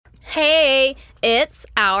Hey, it's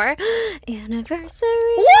our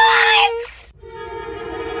anniversary. What?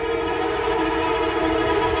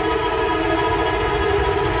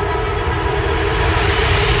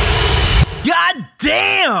 God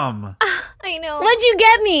damn! I know. What'd you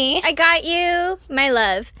get me? I got you, my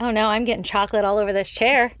love. Oh no, I'm getting chocolate all over this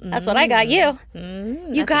chair. That's what I got you.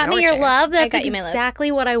 You got me your chair. love. That's got you my love.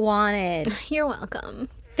 exactly what I wanted. You're welcome.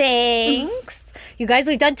 Thanks. You guys,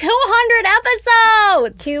 we've done 200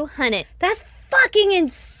 episodes. 200. That's fucking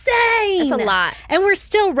insane. That's a lot. And we're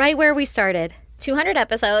still right where we started. 200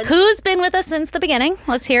 episoes. Who's been with us since the beginning?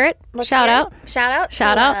 Let's hear it. Shout out. Shout out.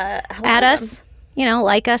 Shout to, out. a lot At of us. them. You know,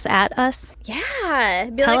 like us, at us. Yeah.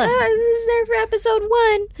 Be Tell like, us. oh, I was there for episode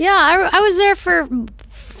 1. Yeah, I was there for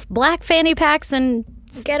black fanny packs and...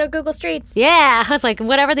 Ghetto Google Streets. Yeah, I was like,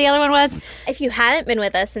 whatever the other one was. If you hadn't been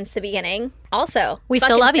with us since the beginning, also, We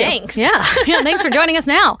still love you. thanks. Yeah. Yeah, thanks for joining us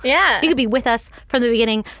now. Yeah. You could be with us from the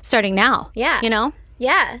beginning, starting now. Yeah. You know?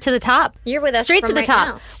 Yeah. To the top. You're with us Straight from to the right top.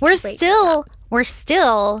 now. We're Straight to the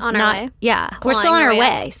still On our way. Yeah. We're still Clawing on our our way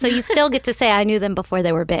way. So you still get to say I knew them before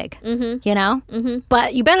they were big. Mm-hmm. You know? Mm-hmm.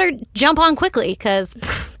 But you better jump on quickly because,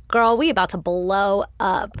 girl, we about to blow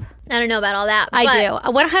up. I don't know about all that. I but-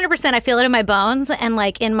 do. 100%. I feel it in my bones and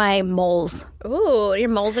like in my moles. Ooh, your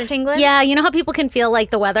moles are tingling? Yeah, you know how people can feel like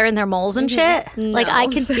the weather in their moles and shit? Like I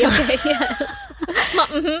can feel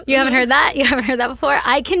You haven't heard that? You haven't heard that before?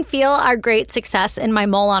 I can feel our great success in my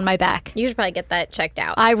mole on my back. You should probably get that checked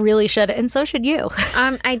out. I really should, and so should you.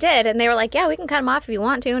 I did, and they were like, yeah, we can cut them off if you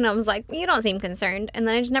want to. And I was like, you don't seem concerned. And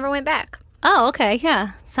then I just never went back. Oh, okay,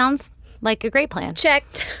 yeah. Sounds like a great plan.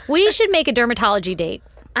 Checked. We should make a dermatology date.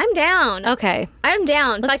 I'm down. Okay. I'm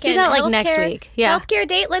down. Let's do Fucking that, like, next healthcare- week. Yeah. Healthcare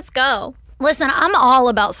date, let's go. Listen, I'm all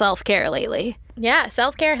about self-care lately. Yeah,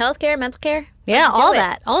 self-care, healthcare, mental care. Yeah, Let's do all it.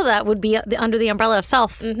 that. All of that would be under the umbrella of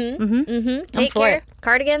self. Take for care. it.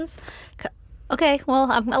 Cardigans. Okay, well,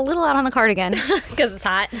 I'm a little out on the cardigan. Because it's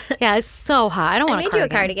hot. Yeah, it's so hot. I don't I want made you a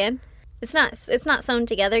cardigan. It's not sewn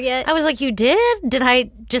together yet. I was like, you did? Did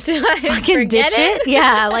I just I fucking forget ditch it? it?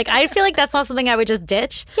 Yeah, like I feel like that's not something I would just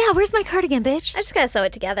ditch. Yeah, where's my cardigan, bitch? I just gotta sew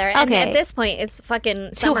it together. And Okay. at this point, it's fucking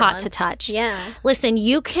Too summer hot months. to touch. Yeah. Listen,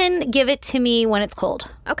 you can give it to me when it's cold.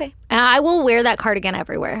 Okay. And I will wear that cardigan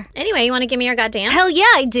everywhere. Anyway, you want to give me your goddamn? Hell yeah,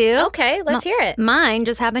 I do. Okay, let's hear it. Mine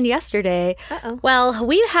just happened yesterday. Uh-oh. Well,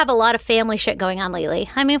 we have a lot of family shit going on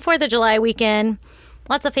lately. I mean, 4th of July weekend,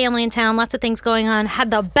 lots of family in town, lots of things going on.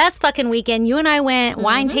 Had the best fucking weekend. You and I went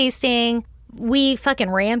wine tasting. We fucking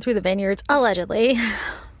ran through the vineyards, allegedly.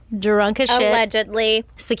 Drunk as shit. Allegedly.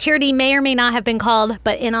 Security may or may not have been called,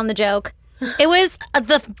 but in on the joke. It was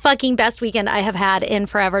the fucking best weekend I have had in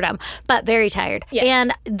foreverdom, but very tired. Yes.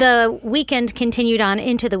 And the weekend continued on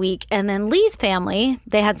into the week. And then Lee's family,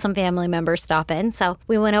 they had some family members stop in. So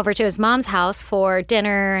we went over to his mom's house for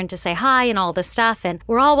dinner and to say hi and all this stuff. And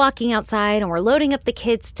we're all walking outside and we're loading up the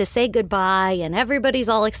kids to say goodbye. And everybody's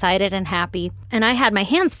all excited and happy. And I had my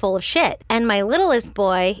hands full of shit. And my littlest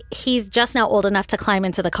boy, he's just now old enough to climb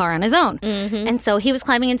into the car on his own. And so he was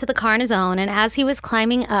climbing into the car on his own. And as he was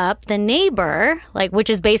climbing up, the neighbor, like, which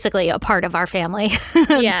is basically a part of our family.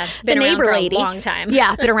 Yeah. The Been around neighbor for lady. a long time.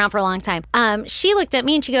 Yeah, been around for a long time. She looked at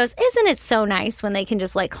me and she goes, "Isn't it so nice when they can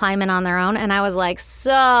just like climb in on their own?" And I was like,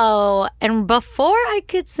 so. And before I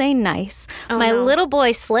could say nice, my little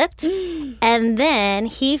boy slipped and then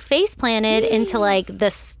he face planted into like the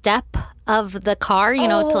step of the car, you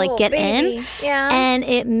know, to like get baby. in. Yeah. And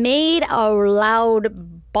it made a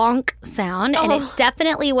loud bonk sound and it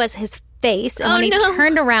definitely was his face. And when he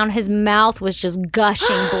turned around, his mouth was just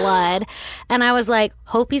gushing blood. And I was like,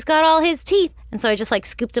 hope he's got all his teeth. And so I just like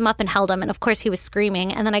scooped him up and held him. And of course he was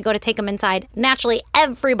screaming. And then I go to take him inside. Naturally,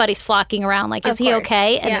 everybody's flocking around like, is he course.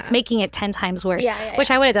 okay? And Yeah. it's making it 10 times worse, Yeah. which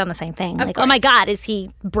I would have done the same thing. Like, oh my God, is he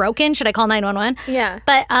broken? Should I call 911? Yeah.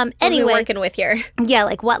 But What are we anyway, working with here? yeah,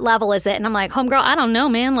 like what level is it? And I'm like, homegirl, I don't know,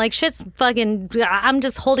 man. Like shit's fucking, I'm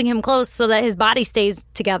just holding him close so that his body stays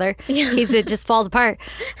together in case it just falls apart.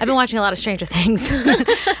 I've been watching a lot of Stranger Things.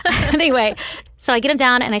 Anyway, so I get him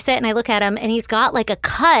down and I sit and I look at him and he's got like a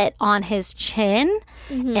cut on his chin.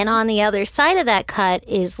 And on the other side of that cut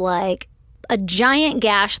is like a giant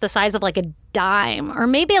gash the size of like a dime or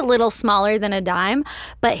maybe a little smaller than a dime.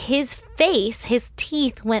 But his face, his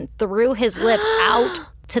teeth went through his lip out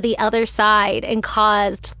to the other side and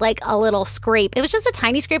caused like a little scrape. It was just a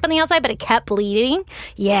tiny scrape on the outside, but it kept bleeding.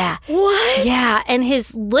 Yeah. What? Yeah. And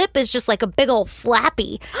his lip is just like a big old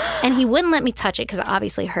flappy. And he wouldn't let me touch it because it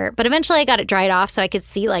obviously hurt. But eventually I got it dried off so I could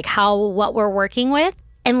see like what we're working with.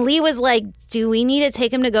 And Lee was like, do we need to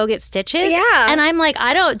take him to go get stitches? Yeah. And I'm like,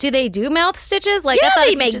 do they do mouth stitches? Like, Yeah, I thought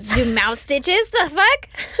they if you just do mouth stitches. The fuck?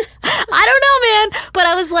 I don't know, man. But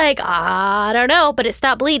I was like, I don't know. But it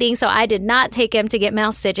stopped bleeding, so I did not take him to get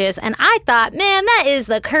mouth stitches. And I thought, man, that is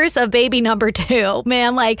the curse of baby number 2.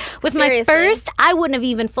 Man, like with my Seriously. first, I wouldn't have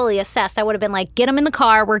even fully assessed. I would have been like, get him in the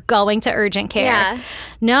car. We're going to urgent care. Yeah.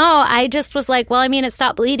 No, I just was like, well, I mean, it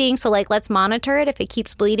stopped bleeding. So like, let's monitor it if it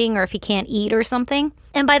keeps bleeding or if he can't eat or something.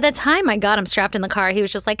 And by the time I got him strapped in the car, he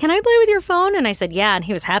was just like, can I play with your phone? And I said, yeah. And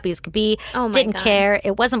he was happy as could be. Oh, my Didn't God. care.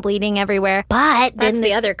 It wasn't bleeding everywhere. But That's then the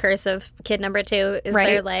this- other curse of kid number 2 is Right.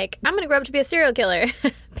 they're like, I'm going to grow up to be a serial killer.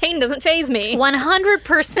 Pain doesn't faze me.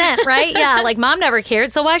 100%, right? Yeah, like mom never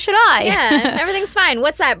cared, so why should I? Yeah, everything's fine.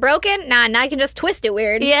 What's that, broken? Nah, now I can just twist it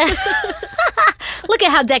weird. Yeah. Look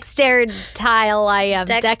at how dextertile I am.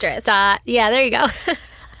 Dexterous. Yeah, there you go.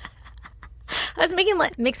 I was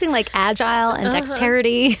mixing like agile and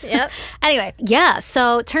dexterity. Yep. Anyway, yeah,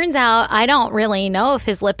 so turns out I don't really know if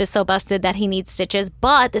his lip is so busted that he needs stitches,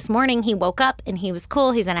 but this morning he woke up and he was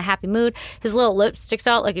cool. He's in a happy mood. His little lip sticks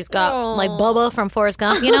out like he's got like Bubba from Forrest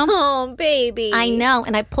Gump, you know? Oh, baby. I know,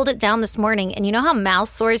 and I pulled it down this morning, and you know how mouth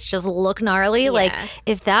sores just look gnarly? Like,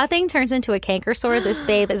 if that thing turns into a canker sore, this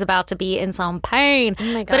babe is about to be in some pain.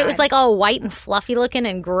 Oh my But it was God. like all white and fluffy looking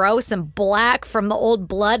and gross and black from the old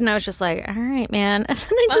blood, and I was just like, all right, man. And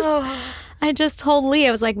then I just told Lee,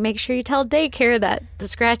 I was like, make sure you tell daycare that the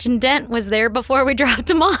scratch and dent was there before we dropped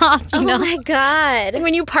him off. You know? Oh, my God.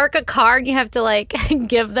 When you park a car, you have to like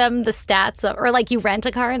give them the stats of, or like you rent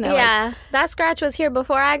a car and they're like, Yeah, that scratch was here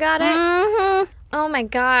before I got it. mm-hmm. Oh, my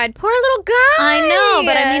God. Poor little guy. I know,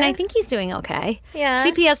 but I mean, I think he's doing okay. Yeah.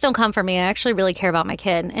 CPS don't come for me. I actually really care about my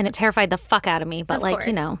kid, and it terrified the fuck out of me. But, Of like, course.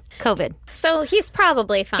 you know, COVID. So he's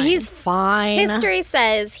probably fine. He's fine. History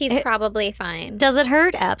says he's probably fine. Does it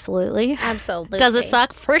hurt? Absolutely. Absolutely. Does it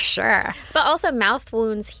suck? For sure. But also, mouth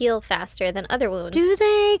wounds heal faster than other wounds. Do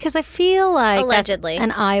they? Because I feel like Allegedly. that's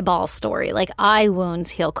an eyeball story. Like, eye wounds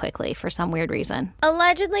heal quickly for some weird reason.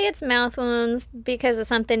 Allegedly, it's mouth wounds because of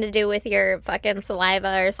something to do with your fucking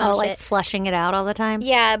saliva or some Oh, shit. like flushing it out all the time?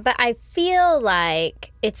 Yeah, but I feel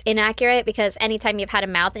like it's inaccurate because anytime you've had a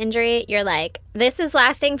mouth injury, you're like, this is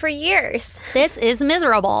lasting for years. This is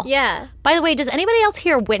miserable. Yeah. By the way, does anybody else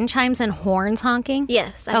hear wind chimes and horns honking?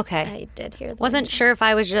 Yes. Okay. I did hear that. Wasn't sure if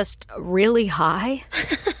I was just really high,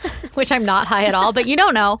 which I'm not high at all, but you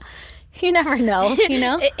don't know. You never know, you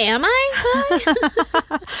know? Am I?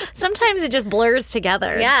 Sometimes it just blurs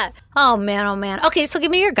together. Yeah. Oh, man, oh, man. Okay, so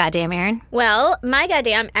give me your goddamn, Aaron. Well, my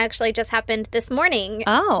goddamn actually just happened this morning.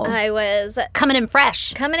 Oh. I was Coming in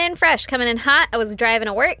fresh. coming in fresh, coming in hot. I was driving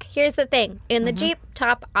to work. Here's the thing. In the Jeep,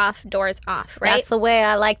 top off, doors off, right? That's the way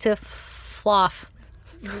I like to floff.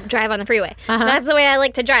 Drive on the freeway. That's the way I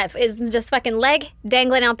like to drive, is just fucking leg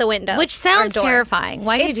dangling out the window. Which sounds or door. terrifying.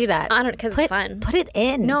 Why do you It's- do that? I don't, because it's fun. Put it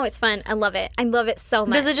in. No, it's fun. I love it. I love it so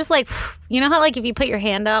much. Does it just like, you know how like if you put your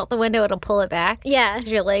hand out the window, it'll pull it back? Yeah.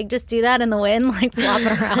 Does your leg just do that in the wind, like flopping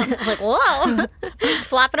around? Like, whoa, it's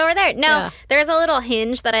flopping over there. No, Yeah. there's a little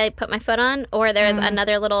hinge that I put my foot on, or there's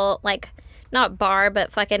another little, like, not bar,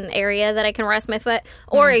 but fucking area that I can rest my foot.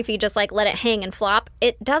 Or if you just, like, let it hang and flop,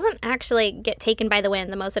 it doesn't actually get taken by the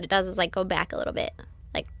wind. The most that it does is, like, go back a little bit.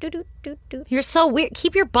 Like, doo-doo-doo-doo. You're so weird.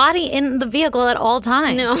 Keep your body in the vehicle at all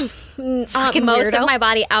times. No, Fucking most weirdo. of my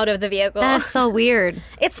body out of the vehicle. That's so weird.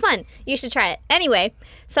 It's fun. You should try it. Anyway,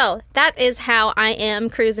 so that is how I am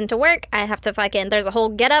cruising to work. I have to fucking, there's a whole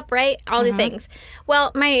get up, right? All the things.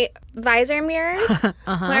 Well, my visor mirrors,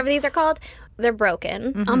 whatever these are called, they're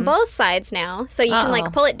broken on both sides now. So you can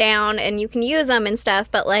like pull it down and you can use them and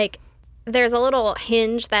stuff. But like there's a little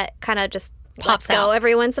hinge that kind of just Pops lets go out.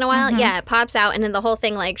 every once in a while. Yeah, it pops out and then the whole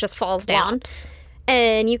thing like just falls down. Flops.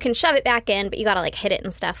 And you can shove it back in, but you gotta like hit it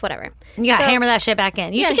and stuff, whatever. You gotta So- hammer that shit back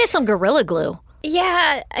in. You should get some Gorilla Glue.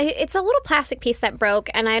 Yeah, it's a little plastic piece that broke,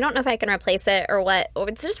 and I don't know if I can replace it or what. Or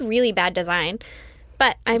it's just really bad design.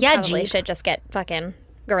 But I probably Jeep. should just get fucking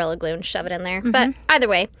Gorilla Glue and shove it in there. But either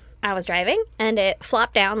way, I was driving, and it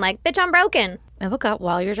flopped down like, bitch, I'm broken, I woke up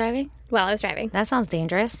while you're driving? while I was driving. That sounds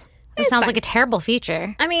dangerous. That It's sounds fine. like a terrible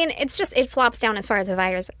feature. I mean, it's just, it flops down as far as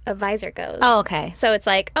a visor goes. Oh, okay. So it's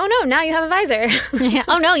like, oh no, now you have a visor. Yeah.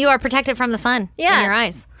 Oh, no, you are protected from the sun in Yeah. your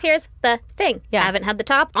eyes. Here's the thing. Yeah. I haven't had the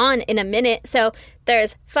top on in a minute, so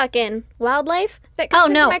there's fucking wildlife that comes Oh,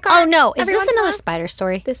 into no. my car. Oh, no. Is every this once in a another while. spider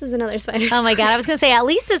story? This is another spider. Oh, my God. I was going to say, at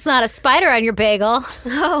least it's not a spider on your bagel.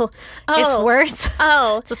 Oh. It's worse.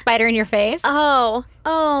 Oh. It's a spider in your face.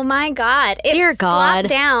 Oh my God. It Dear God. flopped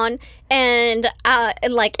down and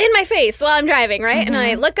like in my face while I'm driving, right? And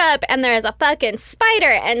I look up and there's a fucking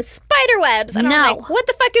spider and spider webs. And I was like, what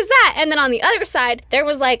the fuck is that? And then on the other side, there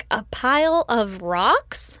was like a pile of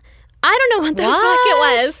rocks. I don't know what the fuck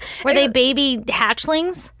it was. Were they baby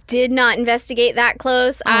hatchlings? Did not investigate that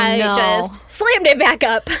close. I no. just slammed it back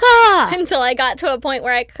up until I got to a point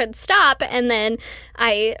where I could stop, and then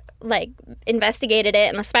I like investigated it,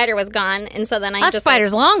 and the spider was gone. And so then That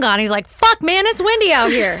spider's long gone. He's like, fuck, man, it's windy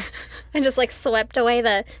out here. I just like swept away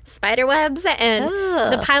the spider webs and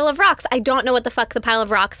the pile of rocks. I don't know what the fuck the pile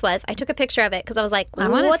of rocks was. I took a picture of it because I was like, I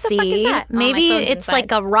want to see. The fuck is that? Maybe it's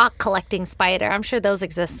like a rock collecting spider. I'm sure those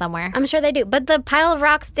exist somewhere. I'm sure they do. But the pile of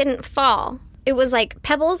rocks didn't fall. It was like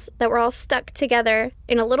pebbles that were all stuck together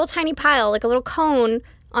in a little tiny pile, like a little cone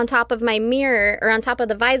on top of my mirror or on top of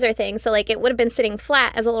the visor thing. So like it would have been sitting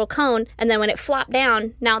flat as a little cone. And then when it flopped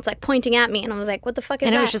down, now it's like pointing at me. And I was like, what the fuck is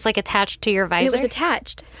that? And it was just like attached to your visor? It was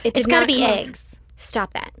attached. It's got to be eggs.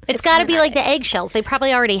 Stop that. It's got to be like the eggshells. They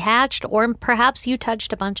probably already hatched, or perhaps you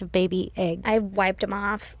touched a bunch of baby eggs. I wiped them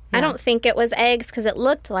off. Yeah. I don't think it was eggs because it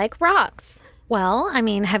looked like rocks. Well, I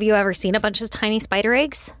mean, have you ever seen a bunch of tiny spider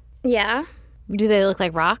eggs? Yeah. Do they look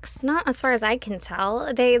like rocks? Not as far as I can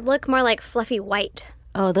tell. They look more like fluffy white.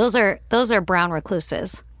 Oh, those are brown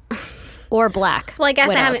recluses. Or black. Well, I guess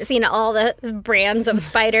I haven't seen all the brands of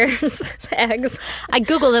spiders' eggs. I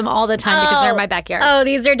Google them all the time because they're in my backyard. Oh,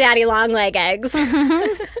 these are daddy long leg eggs.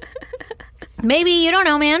 Maybe, you don't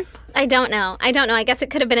know, man. I don't know. I guess it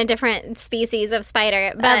could have been a different species of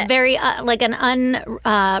spider. But very, like an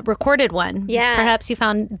unrecorded one. Yeah. Perhaps you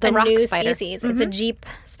found the rock new spider. Species. It's a Jeep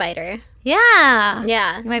spider. Yeah.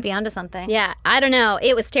 Yeah. You might be onto something. Yeah. I don't know.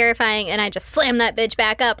 It was terrifying, and I just slammed that bitch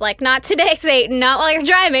back up. Like, not today, Satan. Not while you're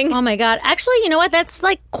driving. Oh, my God. Actually, you know what? That's,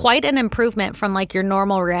 like, quite an improvement from, like, your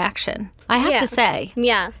normal reaction. I have to say.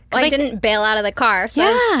 Yeah. Well, I didn't bail out of the car, so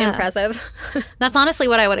that's impressive. That's honestly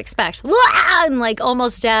what I would expect. And, like,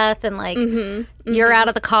 almost death, and, like, you're out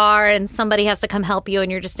of the car, and somebody has to come help you,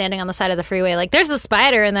 and you're just standing on the side of the freeway. Like, there's a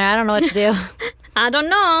spider in there. I don't know what to do. I don't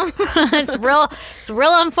know. It's real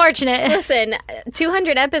unfortunate. Listen,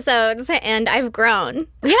 200 episodes and I've grown.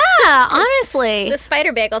 Yeah, honestly. The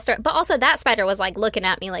spider bagel story. But also that spider was like looking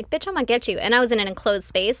at me like, bitch, I'm going to get you. And I was in an enclosed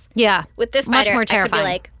space. Yeah. With this spider, much more terrifying. I could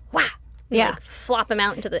be like, wow. Yeah. Like, flop him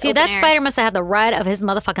out into the See, open that air. spider must have had the ride of his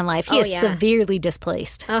motherfucking life. He is severely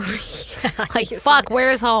displaced. Oh, yeah. Like, fuck,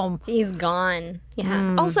 where's home? He's gone.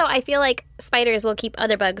 Yeah. Also, I feel like spiders will keep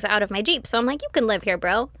other bugs out of my Jeep. So I'm like, you can live here,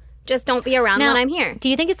 bro. Just don't be around when I'm here. Do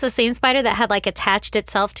you think it's the same spider that had, like, attached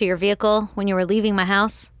itself to your vehicle when you were leaving my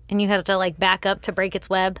house? And you had to, like, back up to break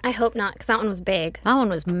its web? I hope not, because that one was big. That one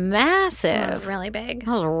was massive. That was really big.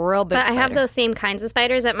 That was a real big spider. But I have those same kinds of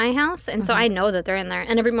spiders at my house, and so I know that they're in there.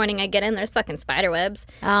 And every morning I get in, there's fucking spider webs.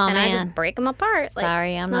 Oh, and man. I just break them apart.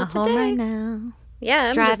 Sorry, I'm not home right now. Yeah,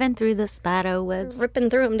 I'm driving through the spider webs.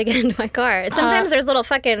 Ripping through them to get into my car. Sometimes there's little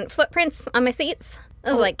fucking footprints on my seats.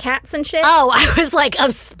 Those like cats and shit. Oh, I was like,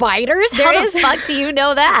 of spiders? How the fuck do you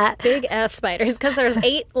know that? Big ass spiders, because there's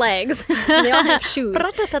 8 legs. And they all have shoes.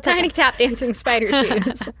 Tiny tap dancing spider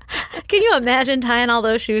shoes. Can you imagine tying all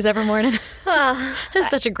those shoes every morning? That's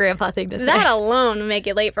such a grandpa thing to say. That alone would make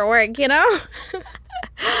you late for work, you know?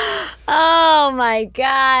 Oh my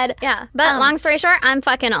God. Yeah. But long story short, I'm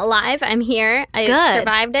fucking alive. I'm here. I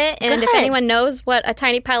survived it. And if anyone knows what a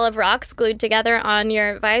tiny pile of rocks glued together on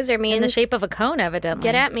your visor means. In the shape of a cone, evidently.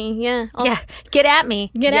 Get at me. Yeah. Get at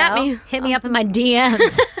me. Get at me. Hit me up in my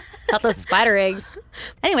DMs. About those spider eggs.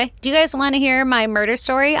 Anyway, do you guys want to hear my murder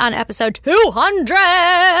story on episode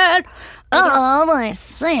 200? Oh, my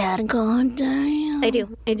sad goddamn. I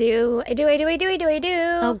do.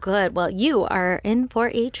 Oh, good. Well, you are in for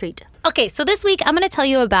a treat. Okay, so this week I'm going to tell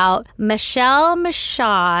you about Michelle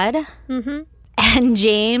Mashad and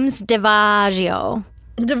James DiVaggio.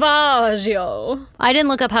 I didn't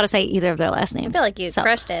look up how to say either of their last names. I feel like you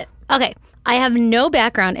crushed it. Okay. I have no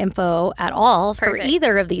background info at all for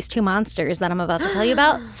either of these two monsters that I'm about to tell you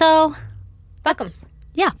about. So, fuck them.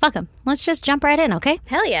 Yeah, fuck them. Let's just jump right in, okay?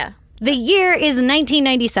 Hell yeah. The year is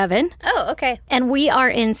 1997. Oh, okay. And we are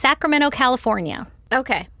in Sacramento, California.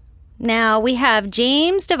 Okay. Now, we have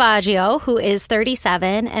James DiVaggio, who is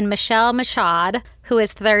 37, and Michelle Mashad, who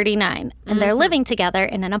is 39. And they're living together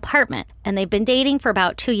in an apartment. And they've been dating for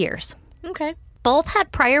about 2 years. Okay. Both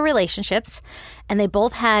had prior relationships, and they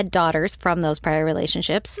both had daughters from those prior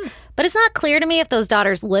relationships. But it's not clear to me if those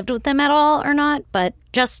daughters lived with them at all or not. But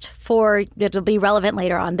just for it'll be relevant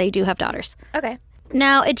later on, they do have daughters. Okay.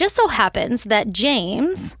 Now, it just so happens that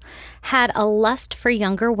James had a lust for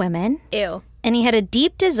younger women. Ew. And he had a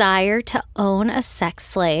deep desire to own a sex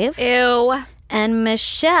slave. Ew. And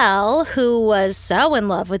Michelle, who was so in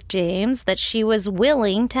love with James that she was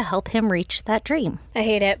willing to help him reach that dream. I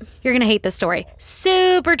hate it. You're going to hate this story.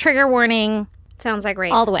 Super trigger warning. Sounds like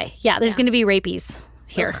rape. All the way. Yeah, there's going to be rapies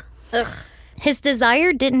here. Ugh. His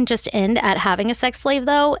desire didn't just end at having a sex slave,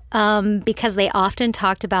 though, because they often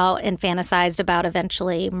talked about and fantasized about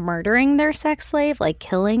eventually murdering their sex slave, like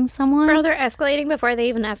killing someone. Bro, they're escalating before they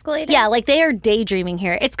even escalated? Yeah, like they are daydreaming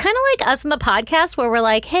here. It's kind of like us in the podcast where we're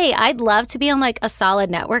like, hey, I'd love to be on like a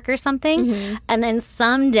solid network or something. Mm-hmm. And then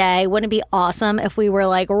someday, wouldn't it be awesome if we were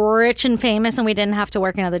like rich and famous and we didn't have to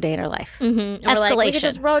work another day in our life? Mm-hmm. Escalation. Like, we could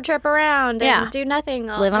just road trip around and do nothing.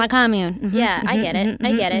 Live on a commune. Mm-hmm, yeah, I get it.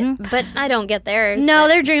 I get it. But I don't get theirs. No,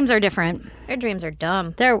 their dreams are different. Their dreams are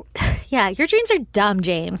dumb. Yeah, your dreams are dumb,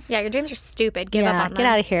 James. Yeah, your dreams are stupid. Give up on them. Get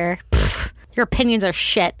out of here. Pfft, your opinions are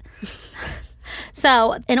shit.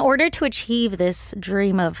 So, in order to achieve this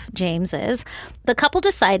dream of James's, the couple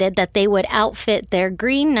decided that they would outfit their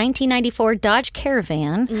green 1994 Dodge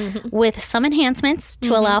Caravan with some enhancements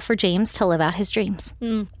to allow for James to live out his dreams.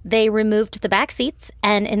 They removed the back seats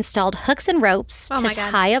and installed hooks and ropes to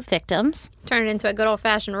tie up victims. Turned it into a good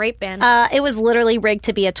old-fashioned rape band. It was literally rigged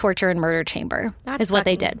to be a torture and murder chamber. Is what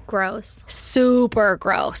they did. Gross. Super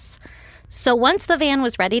gross. So once the van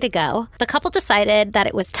was ready to go, the couple decided that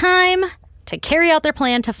it was time to carry out their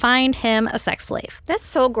plan to find him a sex slave. That's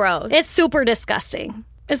so gross. It's super disgusting.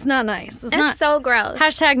 It's not nice. It's so gross.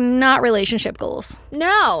 Hashtag not relationship goals.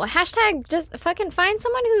 No. Hashtag just fucking find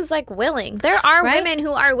someone who's like willing. There are women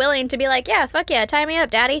who are willing to be like, yeah, fuck yeah, tie me up,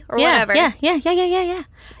 daddy, or whatever. Yeah.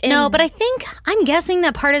 No, but I'm guessing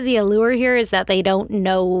that part of the allure here is that they don't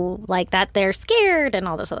know, like, that they're scared and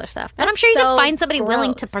all this other stuff. But I'm sure you can find somebody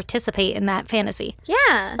willing to participate in that fantasy.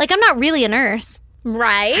 Yeah. Like, I'm not really a nurse.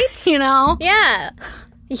 Right? You know? Yeah.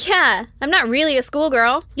 Yeah. I'm not really a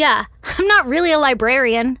schoolgirl. Yeah. I'm not really a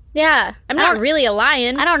librarian. Yeah. I'm not really a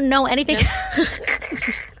lion. I don't know anything.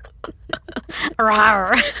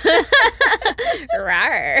 Rawr.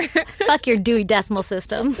 Rawr. Fuck your Dewey Decimal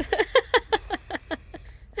System.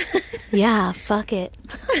 Yeah, fuck it.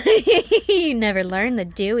 You never learned the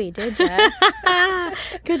Dewey, did you?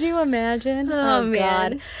 Could you imagine? Oh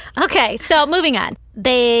man. God. Okay, so moving on.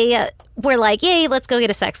 They were like, yay, let's go get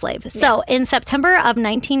a sex slave. Yeah. So in September of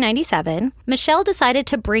 1997, Michelle decided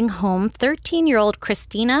to bring home 13-year-old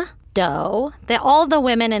Christina Doe. All the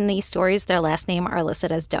women in these stories, their last name are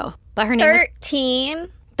listed as Doe. But her name 13? was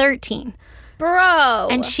 13. Bro.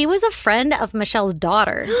 And she was a friend of Michelle's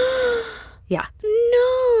daughter. Yeah.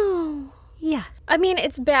 No. Yeah. I mean,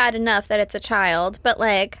 it's bad enough that it's a child, but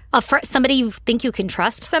like... somebody you think you can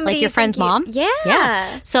trust? Somebody like your friend's mom?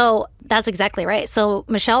 Yeah. So that's exactly right. So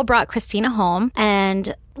Michelle brought Christina home,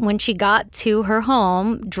 and when she got to her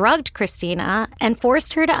home, drugged Christina and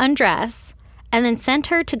forced her to undress, and then sent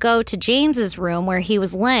her to go to James's room where he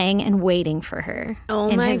was laying and waiting for her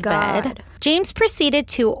in his bed. James proceeded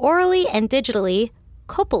to orally and digitally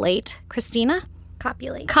copulate Christina.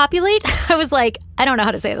 Copulate? I was like, I don't know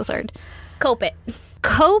how to say this word. Cope it.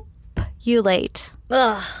 Copulate.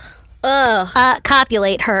 Ugh.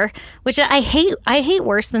 Copulate her, which I hate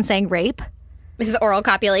worse than saying rape. This is oral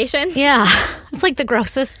copulation? Yeah. It's like the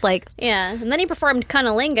grossest, like... Yeah. And then he performed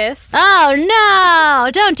cunnilingus. Oh,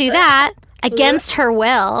 no! Don't do that. Against her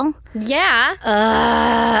will.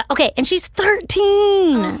 Yeah. Okay, and she's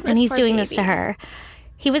 13. And he's doing this to her.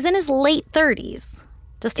 He was in his late 30s.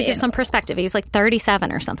 Just to give some perspective. He's like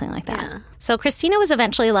 37 or something like that. Yeah. So Christina was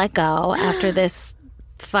eventually let go after this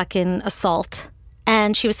fucking assault.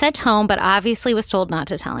 And she was sent home, but obviously was told not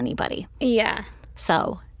to tell anybody. Yeah.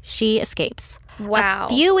 So she escapes. Wow. A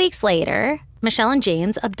few weeks later, Michelle and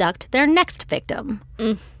James abduct their next victim.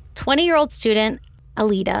 20-year-old student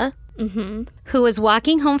Alida, who was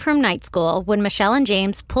walking home from night school when Michelle and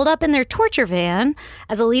James pulled up in their torture van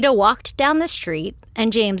as Alida walked down the street,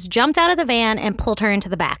 and James jumped out of the van and pulled her into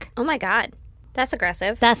the back. Oh my God. That's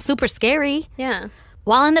aggressive. That's super scary. Yeah.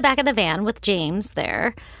 While in the back of the van with James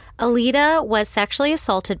there, Alida was sexually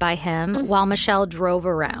assaulted by him while Michelle drove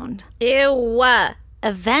around. Ew.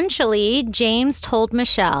 Eventually, James told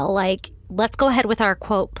Michelle, like, let's go ahead with our,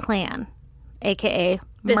 quote, plan, a.k.a.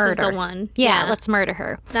 This murder. Is the one. Yeah, let's murder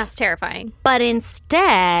her. That's terrifying. But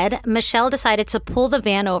instead, Michelle decided to pull the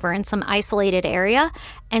van over in some isolated area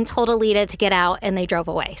and told Alida to get out, and they drove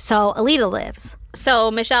away. So Alida lives.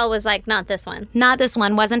 So Michelle was like, not this one. Not this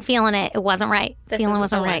one. Wasn't feeling it. It wasn't right. Feeling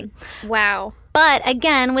wasn't right. Wow. But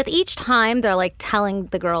again, with each time, they're like telling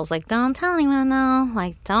the girls, like, don't tell anyone, though.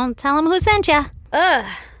 Like, don't tell them who sent you. Ugh.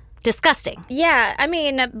 Disgusting. Yeah, I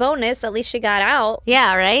mean, bonus, at least she got out.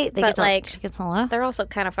 Yeah, right? But, like, she gets a lot. They're also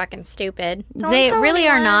kind of fucking stupid. They really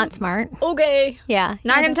are not smart. Okay. Yeah.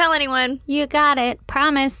 Not gonna tell anyone. You got it.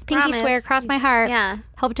 Promise. Pinky Promise. swear, cross my heart. Yeah.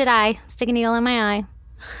 Hope to die. Stick a needle in my eye.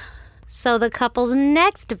 So the couple's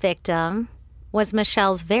next victim was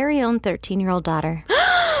Michelle's very own 13-year-old daughter.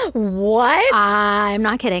 What? I'm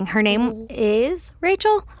not kidding. Her name is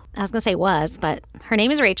Rachel. I was going to say was, but her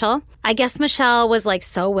name is Rachel. I guess Michelle was like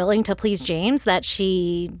so willing to please James that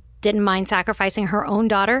she didn't mind sacrificing her own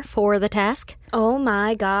daughter for the task. Oh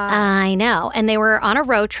my God. I know. And they were on a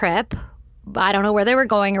road trip. I don't know where they were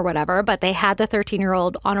going or whatever, but they had the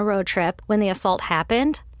 13-year-old on a road trip when the assault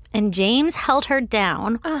happened. And James held her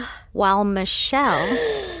down while Michelle,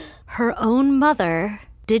 her own mother,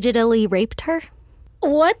 digitally raped her.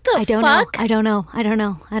 What the I don't fuck? know. I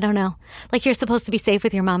don't know. Like, you're supposed to be safe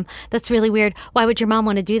with your mom. That's really weird. Why would your mom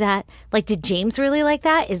want to do that? Like, did James really like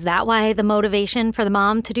that? Is that why the motivation for the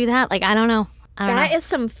mom to do that? Like, I don't know. That is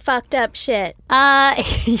some fucked up shit.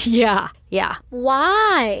 Yeah.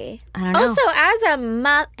 Why? I don't know. Also, as a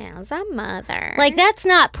mother. Like, that's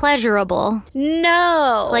not pleasurable.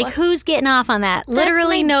 No. Like, who's getting off on that?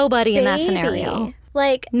 Literally my nobody in that baby. scenario.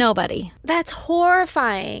 Like, Nobody. that's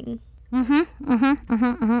horrifying.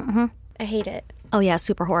 I hate it. Oh, yeah,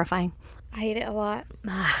 super horrifying. I hate it a lot.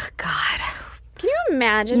 Oh, God. Can you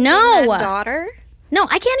imagine No. being that daughter? No,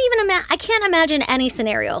 I can't even I can't imagine any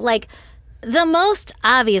scenario. Like, the most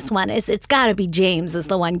obvious one is it's got to be James is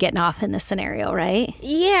the one getting off in this scenario, right?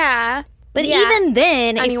 Yeah. But Yeah. even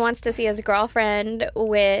then, And he wants to see his girlfriend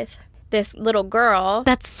with this little girl.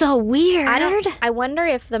 that's so weird. I wonder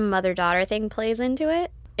if the mother-daughter thing plays into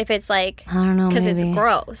it. If it's like, I don't know, because it's maybe.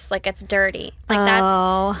 gross, like it's dirty, like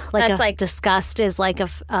that's like- like disgust is like a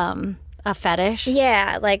fetish.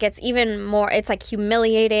 yeah, like it's even more. It's like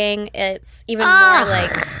humiliating. It's even more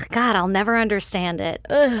like, God, I'll never understand it.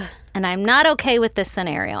 Ugh. And I'm not okay with this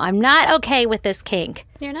scenario. I'm not okay with this kink.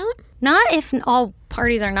 you're not. Not if all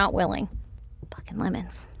parties are not willing. Fucking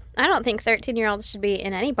lemons. I don't think 13-year-olds should be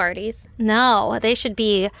in any parties, No, they should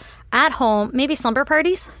be at home. Maybe slumber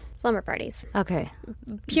parties. slumber parties, Okay.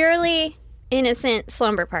 purely innocent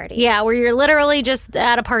slumber parties. Yeah, where you're literally just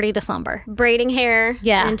at a party to slumber. braiding hair.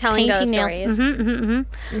 Yeah, and telling ghost painting nails. stories.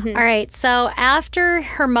 All right, so after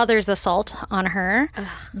her mother's assault on her,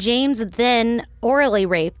 James then orally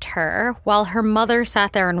raped her while her mother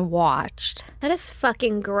sat there and watched. That is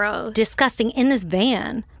fucking gross. Disgusting, in this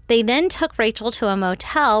van. They then took Rachel to a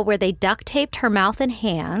motel where they duct taped her mouth and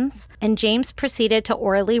hands, and James proceeded to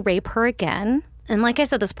orally rape her again. And like I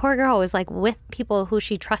said, this poor girl was like with people who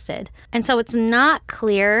she trusted. And so it's not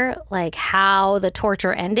clear like how the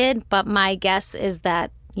torture ended, but my guess is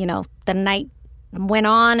that, you know, the night went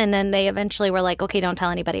on and then they eventually were like, okay, don't tell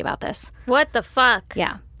anybody about this. What the fuck?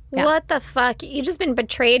 Yeah. What the fuck? You just been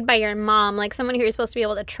betrayed by your mom, like someone who you're supposed to be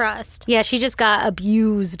able to trust. Yeah, she just got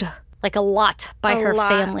abused like a lot by her lot.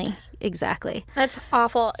 family. Exactly. That's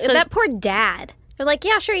awful. So- that poor dad. They're like,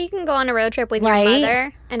 yeah, sure, you can go on a road trip with Right? your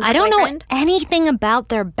mother and I don't boyfriend. know anything about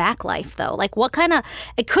their back life, though. Like, what kind of...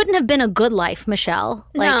 It couldn't have been a good life Michelle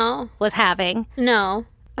No. was having. No.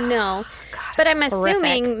 But I'm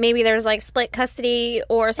assuming maybe there's like split custody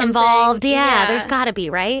or something. Involved. Yeah, there's got to be,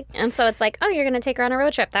 right? And so it's like, oh, you're going to take her on a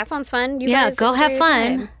road trip. That sounds fun. You Yeah, guys go enjoy have your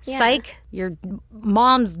fun. time. Yeah. Psych. Your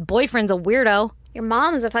mom's boyfriend's a weirdo. Your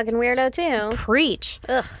mom's a fucking weirdo, too. Preach.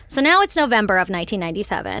 Ugh. So now it's November of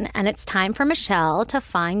 1997, and it's time for Michelle to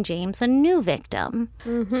find James a new victim.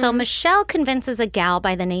 So Michelle convinces a gal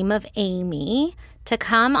by the name of Amy to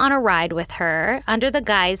come on a ride with her under the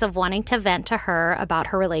guise of wanting to vent to her about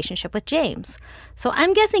her relationship with James. So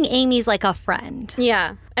I'm guessing Amy's like a friend.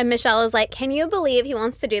 Yeah. And Michelle is like, can you believe he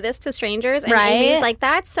wants to do this to strangers? And Right. Amy's like,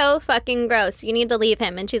 that's so fucking gross. You need to leave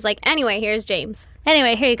him. And she's like, anyway, here's James.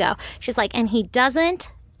 Anyway, here you go. She's like, and he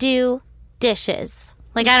doesn't do dishes.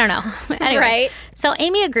 Like, I don't know. Anyway, Right. So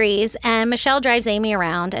Amy agrees, and Michelle drives Amy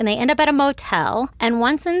around, and they end up at a motel. And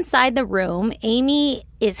once inside the room, Amy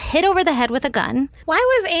is hit over the head with a gun. Why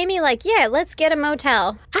was Amy like, yeah, let's get a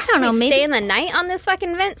motel? I don't know. We Maybe stay in the night on this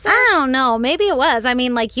fucking vent, sir? I don't know. Maybe it was. I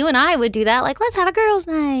mean, like, you and I would do that. Like, let's have a girls'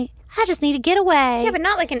 night. I just need to get away. Yeah, but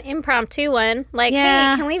not like an impromptu one. Like,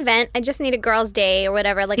 Yeah. hey, can we vent? I just need a girl's day or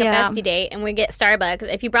whatever, like Yeah. a bestie date, and we get Starbucks.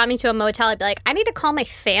 If you brought me to a motel, I'd be like, I need to call my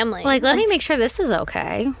family. Like, let me make sure this is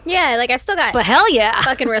okay. yeah, like I still got But hell yeah.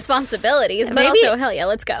 fucking responsibilities, but Maybe- also, hell yeah,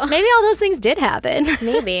 let's go. Maybe all those things did happen.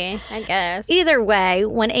 Maybe, I guess. Either way,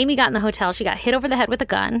 when Amy got in the hotel, she got hit over the head with a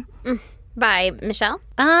gun. By Michelle?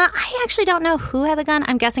 I actually don't know who had the gun.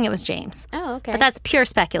 I'm guessing it was James. Oh, Oh, okay. But that's pure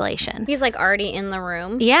speculation. He's like already in the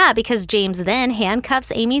room. Yeah, because James then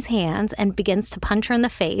handcuffs Amy's hands and begins to punch her in the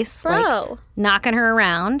face, like knocking her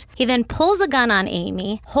around. He then pulls a gun on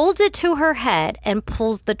Amy, holds it to her head, and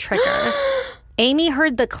pulls the trigger. Amy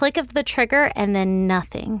heard the click of the trigger, and then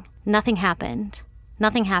nothing. Nothing happened.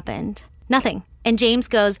 Nothing happened. Nothing. And James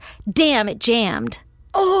goes, damn, it jammed.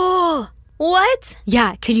 Oh, what?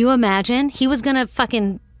 Yeah, can you imagine? He was going to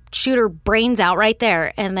fucking shoot her brains out right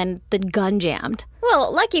there, and then the gun jammed.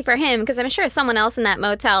 Well, lucky for him, because I'm sure someone else in that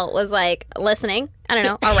motel was like listening. I don't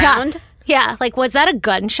know, around. Yeah, like, was that a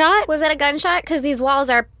gunshot? Was that a gunshot? Because these walls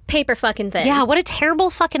are paper fucking thin. Yeah, what a terrible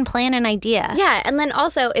fucking plan and idea. Yeah, and then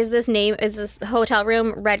also, is this hotel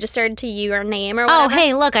room registered to your name or whatever? Oh,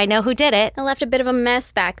 hey, look, I know who did it. I left a bit of a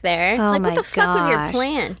mess back there. Oh, like, my what the fuck was your gosh.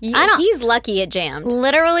 plan? He's lucky it jammed.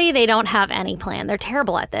 Literally, they don't have any plan. They're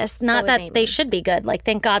terrible at this. Not is that Amy. they should be good. Like,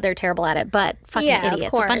 thank God they're terrible at it, but fucking Yeah, of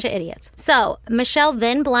idiots. A bunch of course. idiots. So, Michelle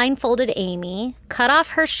then blindfolded Amy, cut off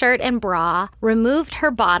her shirt and bra, removed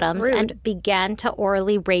her bottoms, and began to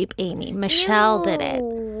orally rape Amy. Michelle did it.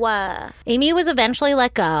 Amy was eventually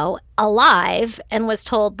let go, alive, and was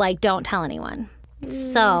told, like, don't tell anyone.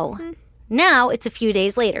 So, now it's a few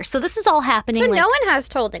days later. So, this is all happening. So like, no one has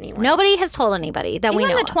told anyone. nobody has told anybody that we know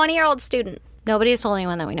Even of. the 20-year-old student. Nobody has told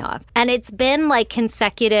anyone that we know of. And it's been like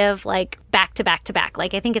consecutive, like back to back to back.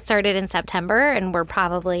 Like I think it started in September and we're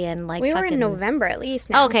probably in like We were fucking... in November at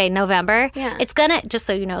least now. Okay, November. Yeah. It's gonna, just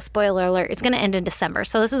so you know, spoiler alert, it's gonna end in December.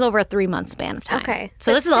 So this is over a 3-month span of time. Okay.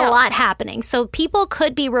 So But this is a still. lot happening. So people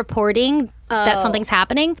could be reporting that something's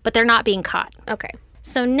happening, but they're not being caught. Okay.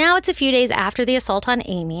 So now it's a few days after the assault on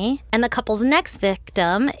Amy, and the couple's next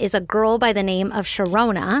victim is a girl by the name of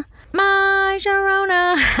Sharona. My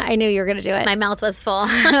Sharona. I knew you were going to do it. My mouth was full.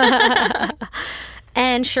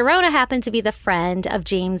 And Sharona happened to be the friend of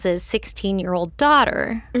James's 16-year-old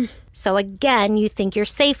daughter. So again, you think you're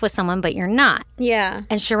safe with someone, but you're not. Yeah.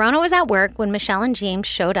 And Sharona was at work when Michelle and James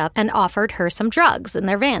showed up and offered her some drugs in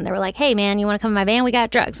their van. They were like, hey, man, you want to come in my van? We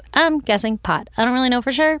got drugs. I'm guessing pot. I don't really know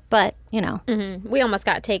for sure, but, you know. We almost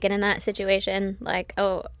got taken in that situation, like,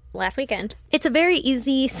 last weekend. It's a very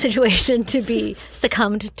easy situation to be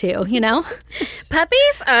succumbed to, you know?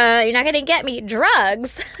 Puppies? You're not going to get me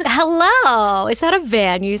drugs. Hello. Is that a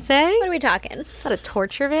van, you say? What are we talking? Is that a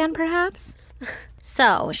torture van, perhaps?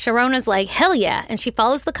 So Sharona's like, hell yeah. And she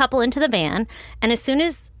follows the couple into the van. And as soon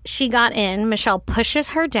as she got in, Michelle pushes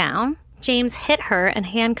her down. James hit her and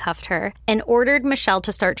handcuffed her and ordered Michelle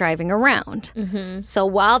to start driving around. So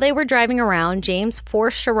while they were driving around, James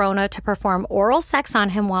forced Sharona to perform oral sex on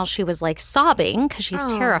him while she was like sobbing because she's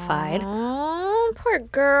terrified. Oh, poor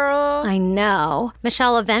girl. I know.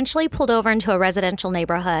 Michelle eventually pulled over into a residential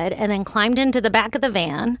neighborhood and then climbed into the back of the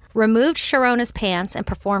van, removed Sharona's pants, and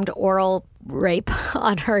performed oral rape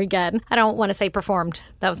on her again. I don't want to say performed.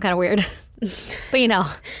 That was kind of weird. But you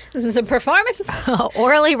know. This is a performance.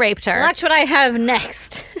 Orally raped her. Watch what I have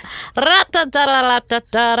next.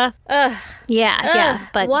 Yeah.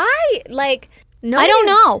 But Why? Like, I don't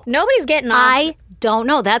know. Nobody's getting off. I don't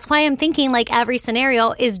know. That's why I'm thinking, like, every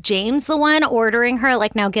scenario, is James the one ordering her,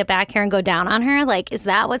 like, now get back here and go down on her? Like, is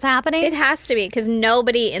that what's happening? It has to be, because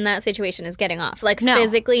nobody in that situation is getting off. Like,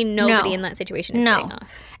 physically, nobody in that situation is getting off.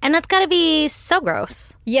 And that's got to be so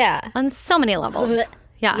gross Yeah. on so many levels.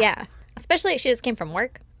 Yeah. Yeah. Especially if she just came from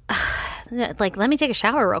work. Like, let me take a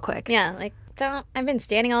shower real quick. Yeah. Like, I've been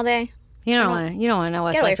standing all day. You don't want to know what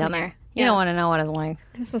it's Get away like down from there. here. You don't want to know what it's like.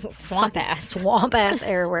 This is swamp ass. Swamp ass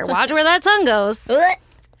everywhere. Watch where that tongue goes.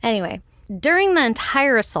 Anyway, during the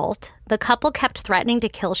entire assault, the couple kept threatening to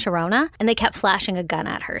kill Sharona, and they kept flashing a gun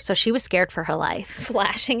at her, so she was scared for her life.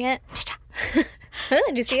 Flashing it.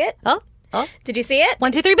 Did you see it? Oh. Did you see it?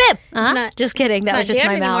 1, 2, 3, bam. Uh-huh. not- Just kidding. That was not just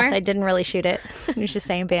my jammed mouth. anymore. I didn't really shoot it. I was just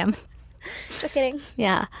saying bam. Just kidding.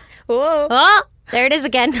 Yeah. Whoa. Oh, there it is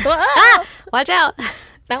again. Ah, watch out.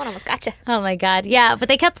 That one almost got you. Oh my God. Yeah, but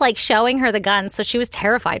they kept like showing her the gun, so she was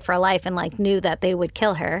terrified for her life and like knew that they would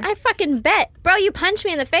kill her. I fucking bet. Bro, you punched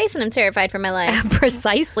me in the face and I'm terrified for my life.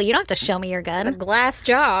 Precisely. You don't have to show me your gun. Glass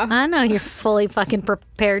jaw. I know you're fully fucking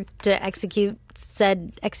prepared to execute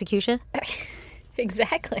said execution.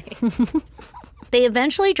 Exactly. They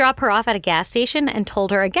eventually drop her off at a gas station and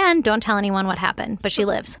told her again, don't tell anyone what happened, but she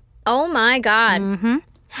lives. Oh my God. Mm-hmm.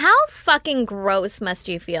 How fucking gross must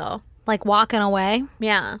you feel? Like walking away.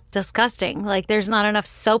 Yeah. Disgusting. Like there's not enough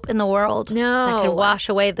soap in the world that could wash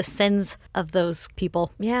away the sins of those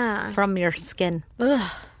people Yeah. from your skin.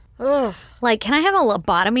 Ugh. Like, can I have a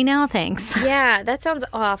lobotomy now? Thanks. Yeah, that sounds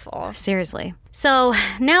awful. Seriously. So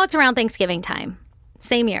now it's around Thanksgiving time.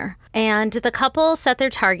 Same year. And the couple set their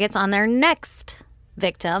targets on their next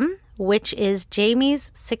victim, which is Jamie's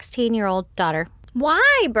 16-year-old daughter.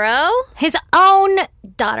 Why, bro? His own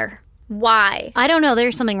daughter. Why? I don't know.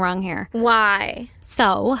 There's something wrong here. Why?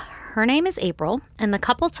 So her name is April, and the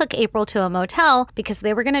couple took April to a motel because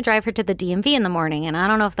they were going to drive her to the DMV in the morning. And I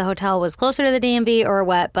don't know if the hotel was closer to the DMV or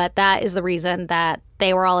what, but that is the reason that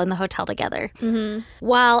they were all in the hotel together. Mm-hmm.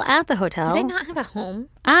 While at the hotel... Do they not have a home?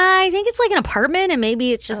 I think it's like an apartment, and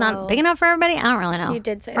maybe it's just not big enough for everybody. I don't really know. You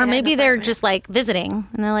did say Or maybe they're just like visiting,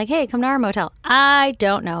 and they're like, hey, come to our motel. I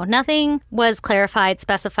don't know. Nothing was clarified,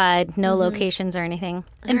 specified, no locations or anything.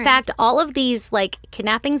 In fact, all of these like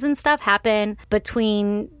kidnappings and stuff happen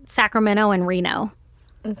between Sacramento and Reno.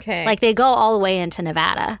 Okay. Like they go all the way into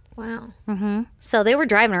Nevada. Wow. Mm-hmm. So they were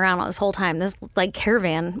driving around all this whole time. This like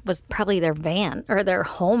caravan was probably their van or their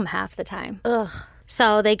home half the time. Ugh.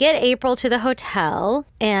 So they get April to the hotel,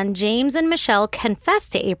 and James and Michelle confess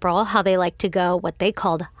to April how they like to go what they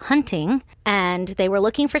called hunting, and they were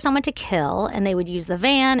looking for someone to kill, and they would use the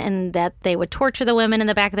van, and that they would torture the women in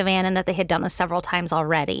the back of the van, and that they had done this several times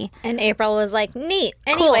already. And April was like, neat.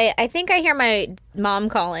 Anyway, I think I hear my mom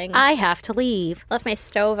calling. I have to leave. Left my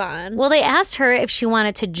stove on. Well, they asked her if she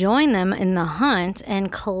wanted to join them in the hunt, and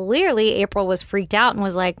clearly April was freaked out and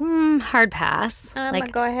was like, hard pass. I'm like, going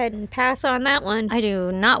to go ahead and pass on that one. I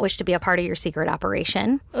do not wish to be a part of your secret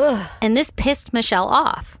operation. Ugh. And this pissed Michelle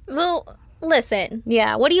off. Well, listen.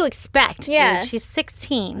 Yeah, what do you expect, Yeah. dude? She's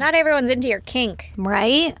 16. Not everyone's into your kink.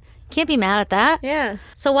 Right? Can't be mad at that. Yeah.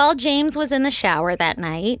 So while James was in the shower that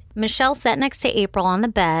night, Michelle sat next to April on the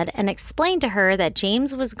bed and explained to her that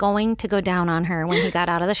James was going to go down on her when he got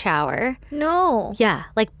out of the shower. No. Yeah,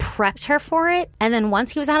 like prepped her for it. And then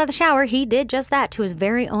once he was out of the shower, he did just that to his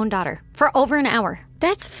very own daughter for over an hour.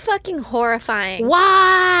 That's fucking horrifying.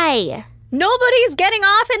 Why? Nobody's getting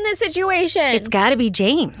off in this situation. It's got to be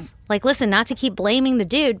James. Like, listen, not to keep blaming the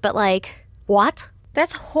dude, but like, what?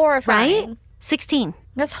 That's horrifying. Right? 16.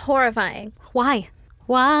 That's horrifying. Why?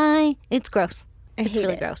 Why? It's gross. It's hate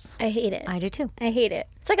really it. gross. I hate it. I do too. I hate it.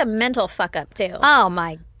 It's like a mental fuck up too. Oh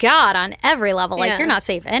my God, on every level. Like, Yeah. you're not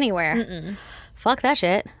safe anywhere. Fuck that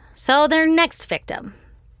shit. So their next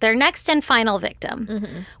and final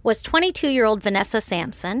victim was 22-year-old Vanessa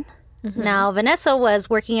Sampson. Now, Vanessa was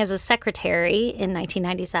working as a secretary in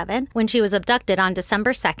 1997 when she was abducted on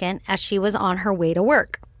December 2nd as she was on her way to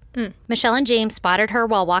work. Michelle and James spotted her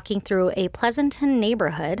while walking through a Pleasanton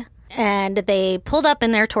neighborhood, and they pulled up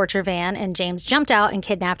in their torture van, and James jumped out and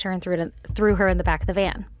kidnapped her and threw her in the back of the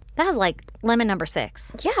van. That was like lemon number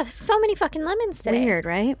 6. Yeah, there's so many fucking lemons today. Weird,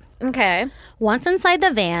 right? Okay. Once inside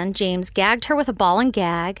the van, James gagged her with a ball and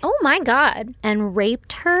gag Oh my God. and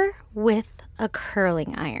raped her with a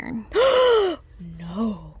curling iron.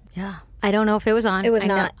 No. Yeah. I don't know if it was on. It was I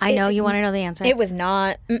know- not. I know you want to know the answer. It was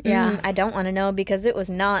not. Yeah. I don't want to know because it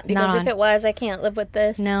was not. Because Not if on. it was, I can't live with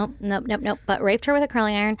this. Nope. But raped her with a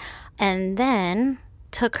curling iron and then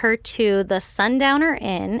took her to the Sundowner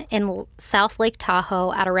Inn in South Lake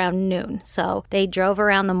Tahoe at around noon. So they drove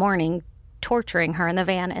around the morning torturing her in the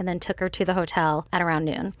van and then took her to the hotel at around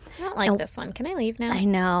noon. I don't like this one. Can I leave now? I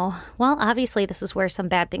know. Well, obviously, this is where some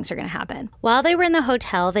bad things are going to happen. While they were in the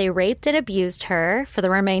hotel, they raped and abused her for the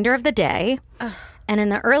remainder of the day. And in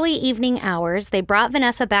the early evening hours, they brought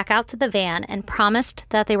Vanessa back out to the van and promised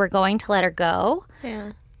that they were going to let her go.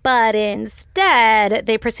 Yeah. But instead,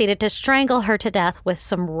 they proceeded to strangle her to death with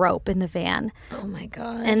some rope in the van. Oh my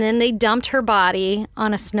God. And then they dumped her body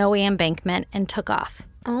on a snowy embankment and took off.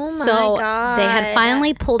 Oh my So God. they had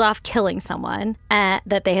finally pulled off killing someone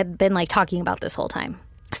that they had been like talking about this whole time.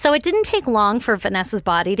 So it didn't take long for Vanessa's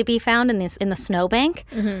body to be found in the snowbank.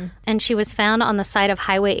 And she was found on the side of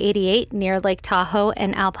Highway 88 near Lake Tahoe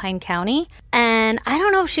and Alpine County. And I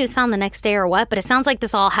don't know if she was found the next day or what, but it sounds like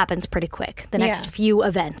this all happens pretty quick, the next few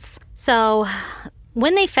events. So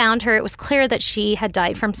when they found her, it was clear that she had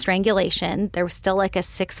died from strangulation. There was still like a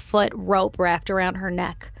 6-foot rope wrapped around her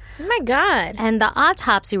neck. Oh my God. And the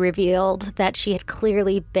autopsy revealed that she had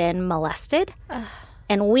clearly been molested.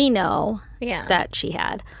 And we know Yeah. that she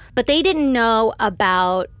had. But they didn't know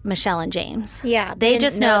about Michelle and James. Yeah. They didn't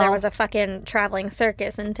just know know there was a fucking traveling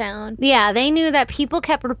circus in town. Yeah, they knew that people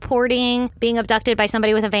kept reporting being abducted by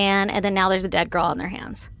somebody with a van, and then now there's a dead girl on their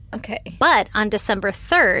hands. Okay. But on December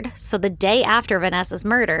 3rd, so the day after Vanessa's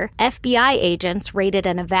murder, FBI agents raided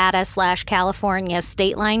a Nevada/California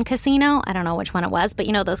state line casino. I don't know which one it was, but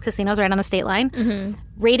you know those casinos right on the state line?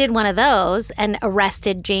 Raided one of those and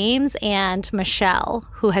arrested James and Michelle,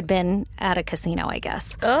 who had been at a casino, I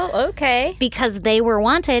guess, Oh, okay. because they were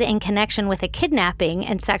wanted in connection with a kidnapping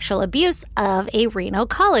and sexual abuse of a Reno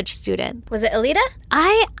college student. Was it Alita?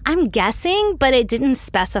 I'm guessing, but it didn't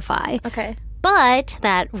specify. Okay. But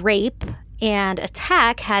that rape And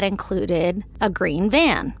attack had included a green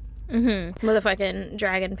van. With a fucking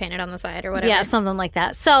dragon painted on the side or whatever. Yeah, something like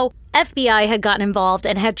that. So FBI had gotten involved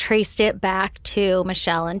and had traced it back to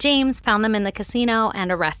Michelle and James, found them in the casino,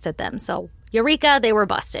 and arrested them. So, eureka, they were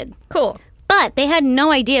busted. Cool. But they had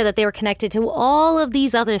no idea that they were connected to all of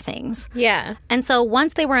these other things. Yeah. And so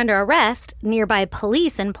once they were under arrest, nearby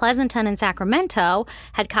police in Pleasanton and Sacramento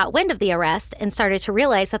had caught wind of the arrest and started to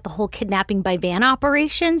realize that the whole kidnapping by van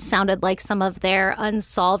operation sounded like some of their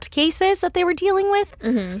unsolved cases that they were dealing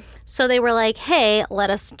with. So they were like, hey, let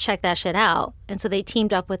us check that shit out. And so they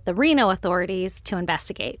teamed up with the Reno authorities to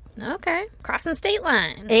investigate. Okay. Crossing state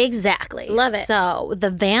lines. Exactly. Love it. So the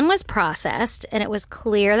van was processed, and it was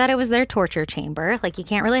clear that it was their torture chamber. Like, you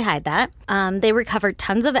can't really hide that. They recovered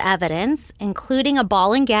tons of evidence, including a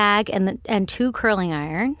ball and gag and 2 curling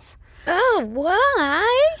irons. Oh,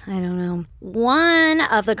 why? I don't know. One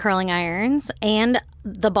of the curling irons and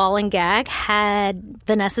the ball and gag had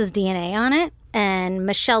Vanessa's DNA on it, and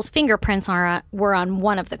Michelle's fingerprints were on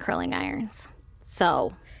one of the curling irons.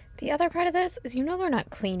 So... The other part of this is they're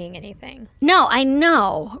not cleaning anything. No, I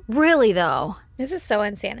know. Really, though. This is so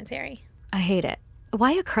unsanitary. I hate it.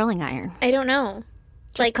 Why a curling iron? I don't know.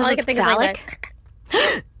 Just 'cause all I it's can think phallic?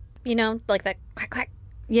 is like the clack clack.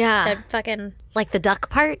 Yeah. The fucking... Like the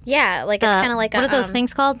duck part? Yeah, like it's kind of like what are those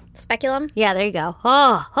things called? Speculum. Yeah, there you go.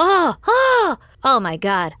 Oh my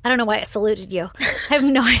God. I don't know why I saluted you. I have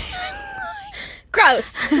no idea.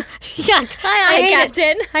 Gross. Yuck. Hi,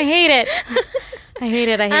 Captain. I hate it. I hate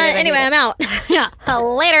it. Anyway, I'm out. Yeah.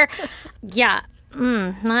 Later. Yeah.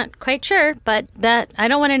 Not quite sure, but I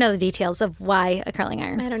don't want to know the details of why a curling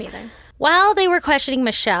iron. I don't either. While they were questioning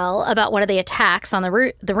Michelle about one of the attacks on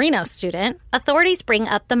the Reno student, authorities bring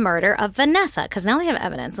up the murder of Vanessa because now they have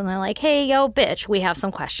evidence, and they're like, hey, yo, bitch, we have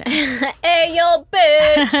some questions. Hey, yo,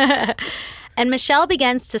 bitch. And Michelle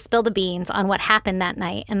begins to spill the beans on what happened that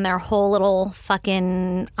night and their whole little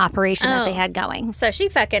fucking operation that they had going. So she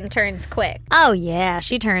fucking turns quick. Oh, yeah.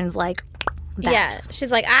 She turns like that. Yeah.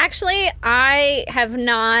 She's like, actually, I have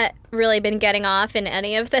not really been getting off in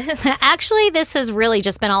any of this. Actually, this has really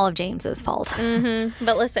just been all of James's fault.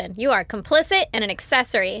 But listen, you are complicit and an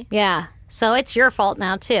accessory. Yeah. So it's your fault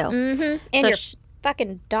now, too. And So your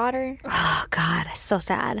fucking daughter. Oh, God. So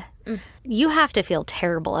sad. You have to feel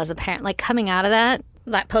terrible as a parent. Like, coming out of that.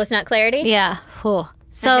 That post-nut clarity? Yeah. Whew.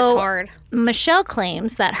 So It's hard. Michelle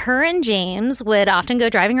claims that her and James would often go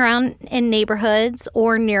driving around in neighborhoods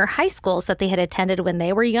or near high schools that they had attended when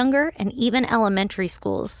they were younger, and even elementary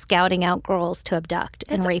schools, scouting out girls to abduct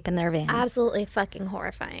and rape in their van. Absolutely fucking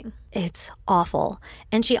horrifying. It's awful.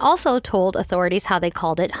 And she also told authorities how they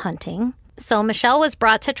called it hunting. So Michelle was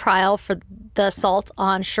brought to trial for the assault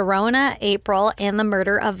on Sharona, April, and the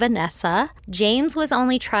murder of Vanessa. James was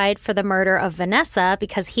only tried for the murder of Vanessa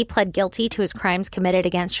because he pled guilty to his crimes committed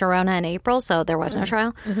against Sharona and April, so there was no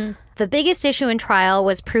trial. The biggest issue in trial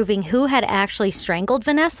was proving who had actually strangled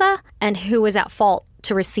Vanessa and who was at fault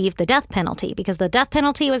to receive the death penalty, because the death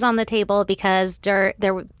penalty was on the table because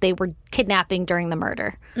they were kidnapping during the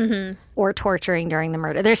murder or torturing during the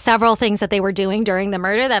murder. There's several things that they were doing during the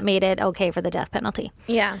murder that made it okay for the death penalty.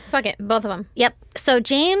 Yeah, fuck it. Both of them. Yep. So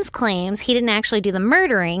James claims he didn't actually do the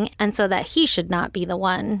murdering, and so that he should not be the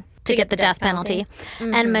one to get the death penalty.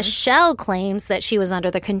 And Michelle claims that she was under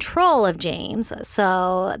the control of James,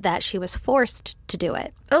 so that she was forced to do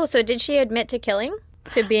it. Oh, so did she admit to killing?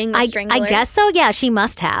 To being the strangler? I guess so. Yeah, she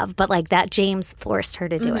must have. But like that, James forced her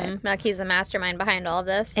to do it. Like he's the mastermind behind all of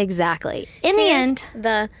this. Exactly. In the end,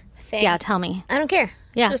 the thing. yeah, tell me. I don't care.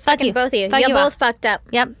 Yeah, just fuck fucking you. both of you. Fuck You you both up. fucked up.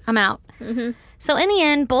 Yep, I'm out. So in the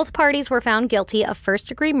end, both parties were found guilty of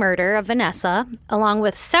first-degree murder of Vanessa, along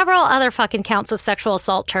with several other fucking counts of sexual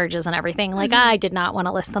assault charges and everything. Like, I did not want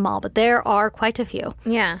to list them all, but there are quite a few.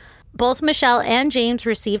 Yeah. Both Michelle and James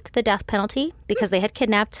received the death penalty because they had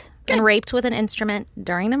kidnapped and raped with an instrument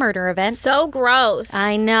during the murder event. So gross.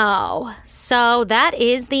 I know. So that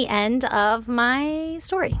is the end of my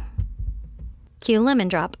story. Cue lemon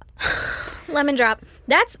drop. Lemon drop.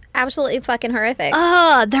 That's absolutely fucking horrific.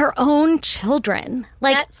 Their own children.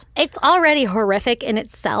 Like, it's already horrific in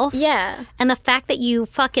itself. Yeah. And the fact that you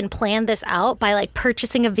fucking planned this out by, like,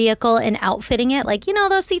 purchasing a vehicle and outfitting it, like,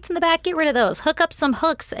 those seats in the back, get rid of those. Hook up some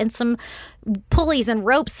hooks and some pulleys and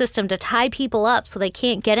rope system to tie people up so they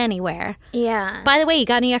can't get anywhere. Yeah. By the way, you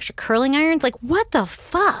got any extra curling irons? Like, what the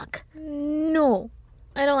fuck? No.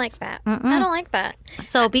 I don't like that. I don't like that.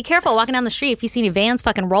 So be careful walking down the street. If you see any vans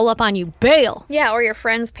fucking roll up on you, bail. Yeah, or your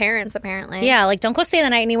friend's parents, apparently. Yeah, like, don't go stay the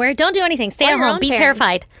night anywhere. Don't do anything. Stay Or at your home. own Be parents.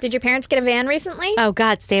 terrified. Did your parents get a van recently? Oh,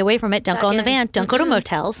 God, stay away from it. Don't go in the Fucking- van. Don't go to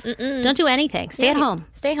motels. Don't do anything. Stay at home.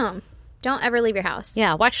 Stay home. Don't ever leave your house.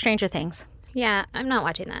 Yeah, watch Stranger Things. Yeah, I'm not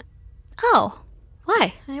watching that. Oh,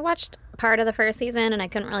 why? I watched part of the first season and I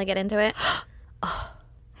couldn't really get into it. I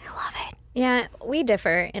love it. Yeah, we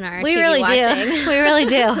differ in our We TV really watching. do. We really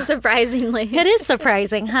do. Surprisingly. It is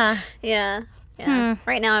surprising, huh? Yeah.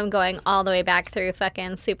 Right now I'm going all the way back through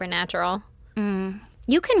fucking Supernatural.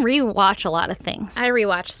 You can rewatch a lot of things. I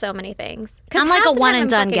rewatch so many things. 'Cause I'm like half a the one time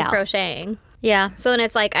and I'm done fucking gal. crocheting. Yeah. So then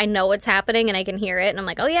it's like I know what's happening and I can hear it and I'm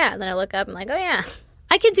like, oh yeah. And then I look up and I'm like, oh yeah.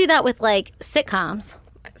 I could do that with like sitcoms.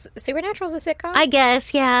 Supernatural's a sitcom? I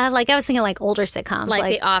guess, yeah. Like I was thinking like older sitcoms. like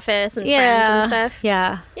The Office and Friends and stuff.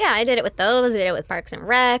 Yeah. Yeah, I did it with those. I did it with Parks and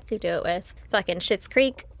Rec. I do it with fucking Schitt's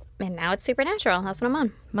Creek. And now it's Supernatural. That's what I'm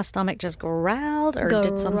on. My stomach just growled or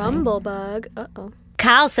did something. Rumblebug. Uh-oh.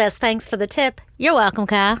 Kyle says thanks for the tip. You're welcome,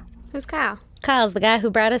 Kyle. Who's Kyle? Kyle's the guy who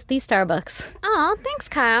brought us these Starbucks. Oh, thanks,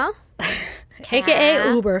 Kyle. AKA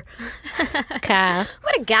Uber. Kyle.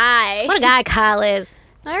 What a guy. What a guy Kyle is.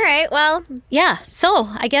 All right, well, Yeah, so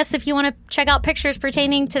I guess if you want to check out pictures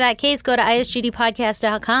pertaining to that case, go to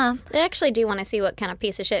isgdpodcast.com. I actually do want to see what kind of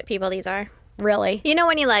piece of shit people these are. Really? You know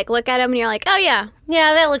when you like look at them and you're like, oh yeah,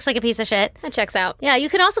 Yeah, that looks like a piece of shit. that checks out. Yeah, you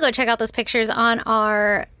can also go check out those pictures on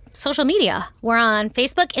our social media. We're on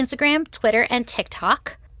Facebook, Instagram, Twitter, and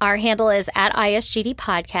TikTok. Our handle is at ISGD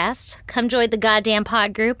Podcast. Come join the goddamn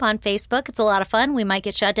pod group on Facebook. It's a lot of fun. We might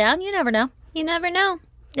get shut down. You never know. You never know.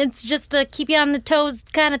 It's just to keep you on the toes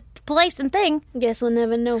kind of place and thing. Guess we'll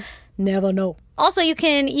never know. Never know. Also, you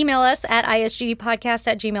can email us at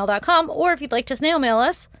isgdpodcast@gmail.com, or if you'd like to snail mail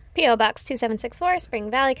us. P.O. Box 2764, Spring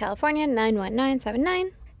Valley, California,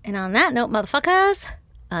 91979. And on that note, motherfuckers,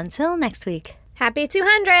 until next week. Happy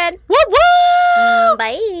 200! Woo woo!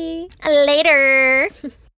 Bye! Later.